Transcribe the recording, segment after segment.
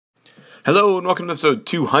Hello and welcome to episode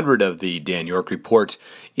 200 of the Dan York Report.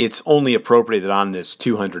 It's only appropriate that on this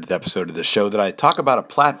 200th episode of the show that I talk about a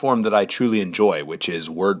platform that I truly enjoy, which is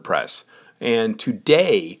WordPress. And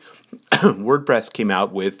today, WordPress came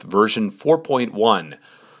out with version 4.1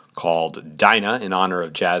 called Dinah in honor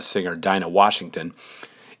of jazz singer Dinah Washington.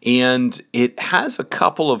 And it has a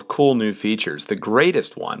couple of cool new features. The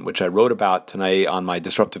greatest one, which I wrote about tonight on my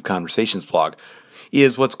Disruptive Conversations blog,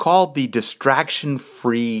 is what's called the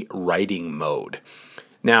distraction-free writing mode.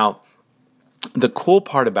 Now, the cool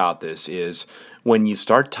part about this is when you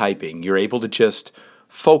start typing, you're able to just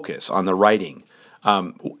focus on the writing.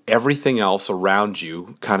 Everything else around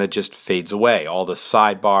you kind of just fades away. All the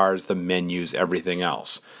sidebars, the menus, everything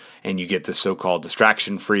else. And you get the so-called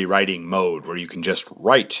distraction-free writing mode where you can just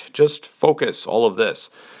write, just focus, all of this.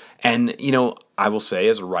 And, I will say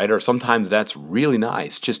as a writer, sometimes that's really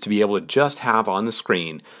nice just to be able to just have on the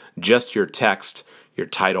screen just your text, your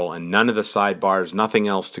title, and none of the sidebars, nothing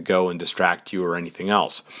else to go and distract you or anything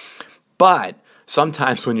else. But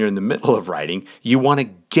sometimes when you're in the middle of writing, you want to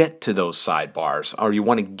get to those sidebars or you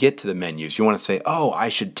want to get to the menus. You want to say, oh, I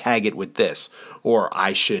should tag it with this, or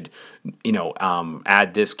I should,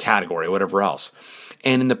 add this category, whatever else.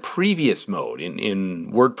 And in the previous mode,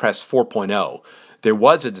 in WordPress 4.0, there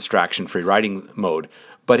was a distraction-free writing mode,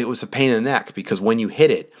 but it was a pain in the neck because when you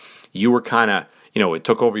hit it, you were kind of, it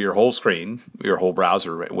took over your whole screen, your whole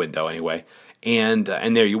browser window anyway, and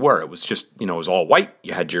there you were. It was just, it was all white.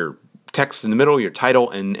 You had your text in the middle, your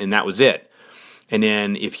title, and that was it. And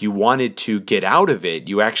then if you wanted to get out of it,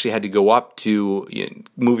 you actually had to go up to,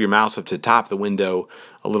 move your mouse up to the top of the window,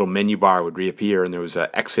 a little menu bar would reappear, and there was an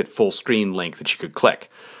exit full screen link that you could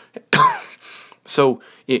click. So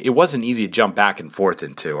it wasn't easy to jump back and forth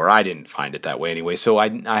into, or I didn't find it that way anyway, so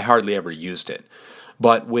I hardly ever used it.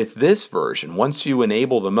 But with this version, once you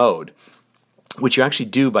enable the mode, which you actually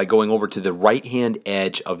do by going over to the right-hand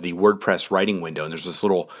edge of the WordPress writing window, and there's this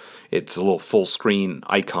it's a little full screen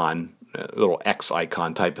icon, a little X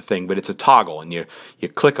icon type of thing, but it's a toggle, and you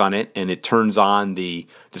click on it, and it turns on the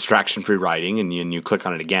distraction-free writing, and you click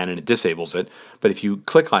on it again, and it disables it. But if you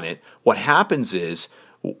click on it, what happens is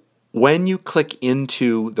when you click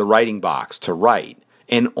into the writing box to write,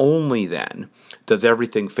 and only then does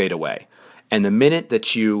everything fade away. And the minute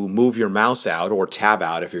that you move your mouse out, or tab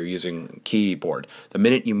out if you're using keyboard, the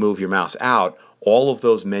minute you move your mouse out, all of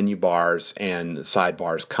those menu bars and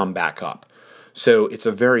sidebars come back up. So it's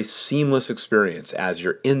a very seamless experience. As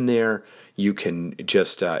you're in there, you can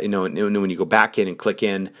just, when you go back in and click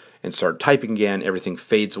in and start typing again, everything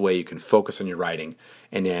fades away. You can focus on your writing.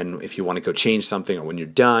 And then if you want to go change something, or when you're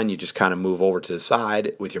done, you just kind of move over to the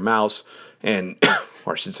side with your mouse and,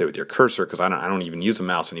 or I should say with your cursor, because I don't even use a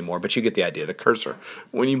mouse anymore, but you get the idea, the cursor.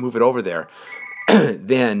 When you move it over there,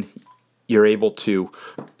 then you're able to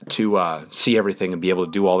see everything and be able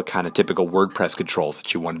to do all the kind of typical WordPress controls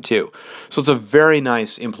that you want to do. So it's a very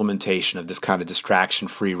nice implementation of this kind of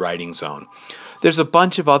distraction-free writing zone. There's a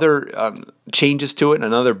bunch of other changes to it.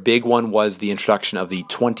 Another big one was the introduction of the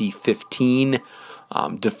 2015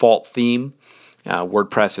 default theme.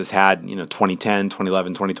 WordPress has had 2010,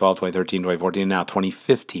 2011, 2012, 2013, 2014, and now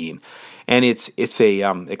 2015. And it's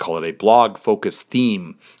a they call it a blog focused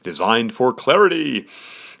theme designed for clarity.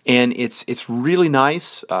 And it's really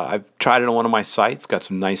nice. I've tried it on one of my sites. Got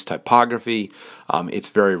some nice typography. It's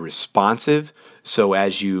very responsive. So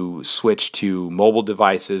as you switch to mobile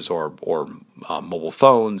devices or mobile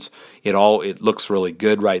phones, it looks really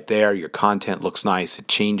good right there. Your content looks nice. It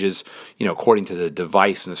changes, according to the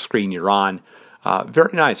device and the screen you're on.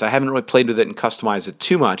 Very nice. I haven't really played with it and customized it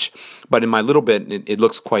too much, but in my little bit, it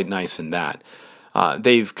looks quite nice in that.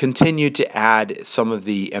 They've continued to add some of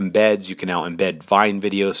the embeds. You can now embed Vine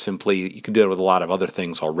videos simply. You can do it with a lot of other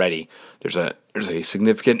things already. There's a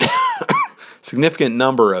significant significant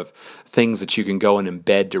number of things that you can go and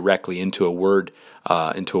embed directly into a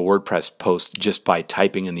WordPress post just by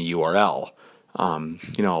typing in the URL. A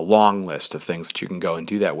long list of things that you can go and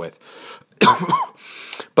do that with.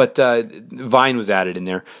 But Vine was added in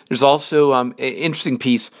there. There's also an interesting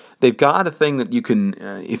piece. They've got a thing that you can,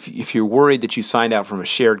 if you're worried that you signed out from a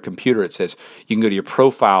shared computer, it says you can go to your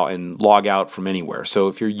profile and log out from anywhere. So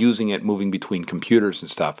if you're using it, moving between computers and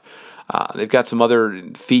stuff, they've got some other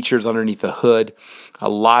features underneath the hood, a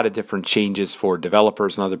lot of different changes for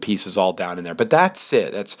developers and other pieces all down in there. But that's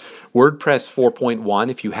it. That's WordPress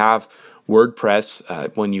 4.1. If you have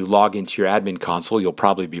WordPress, when you log into your admin console, you'll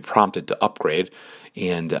probably be prompted to upgrade.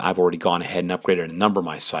 And I've already gone ahead and upgraded a number of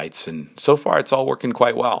my sites. And so far, it's all working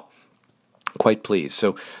quite well. Quite pleased.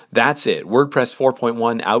 So that's it. WordPress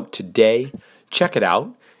 4.1 out today. Check it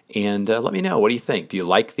out. And let me know, what do you think? Do you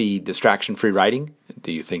like the distraction-free writing?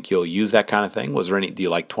 Do you think you'll use that kind of thing? Do you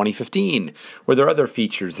like 2015? Were there other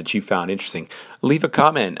features that you found interesting? Leave a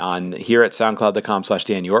comment on here at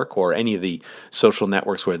soundcloud.com/Dan York or any of the social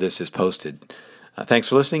networks where this is posted. Thanks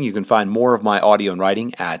for listening. You can find more of my audio and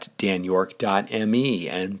writing at danyork.me,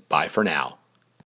 and bye for now.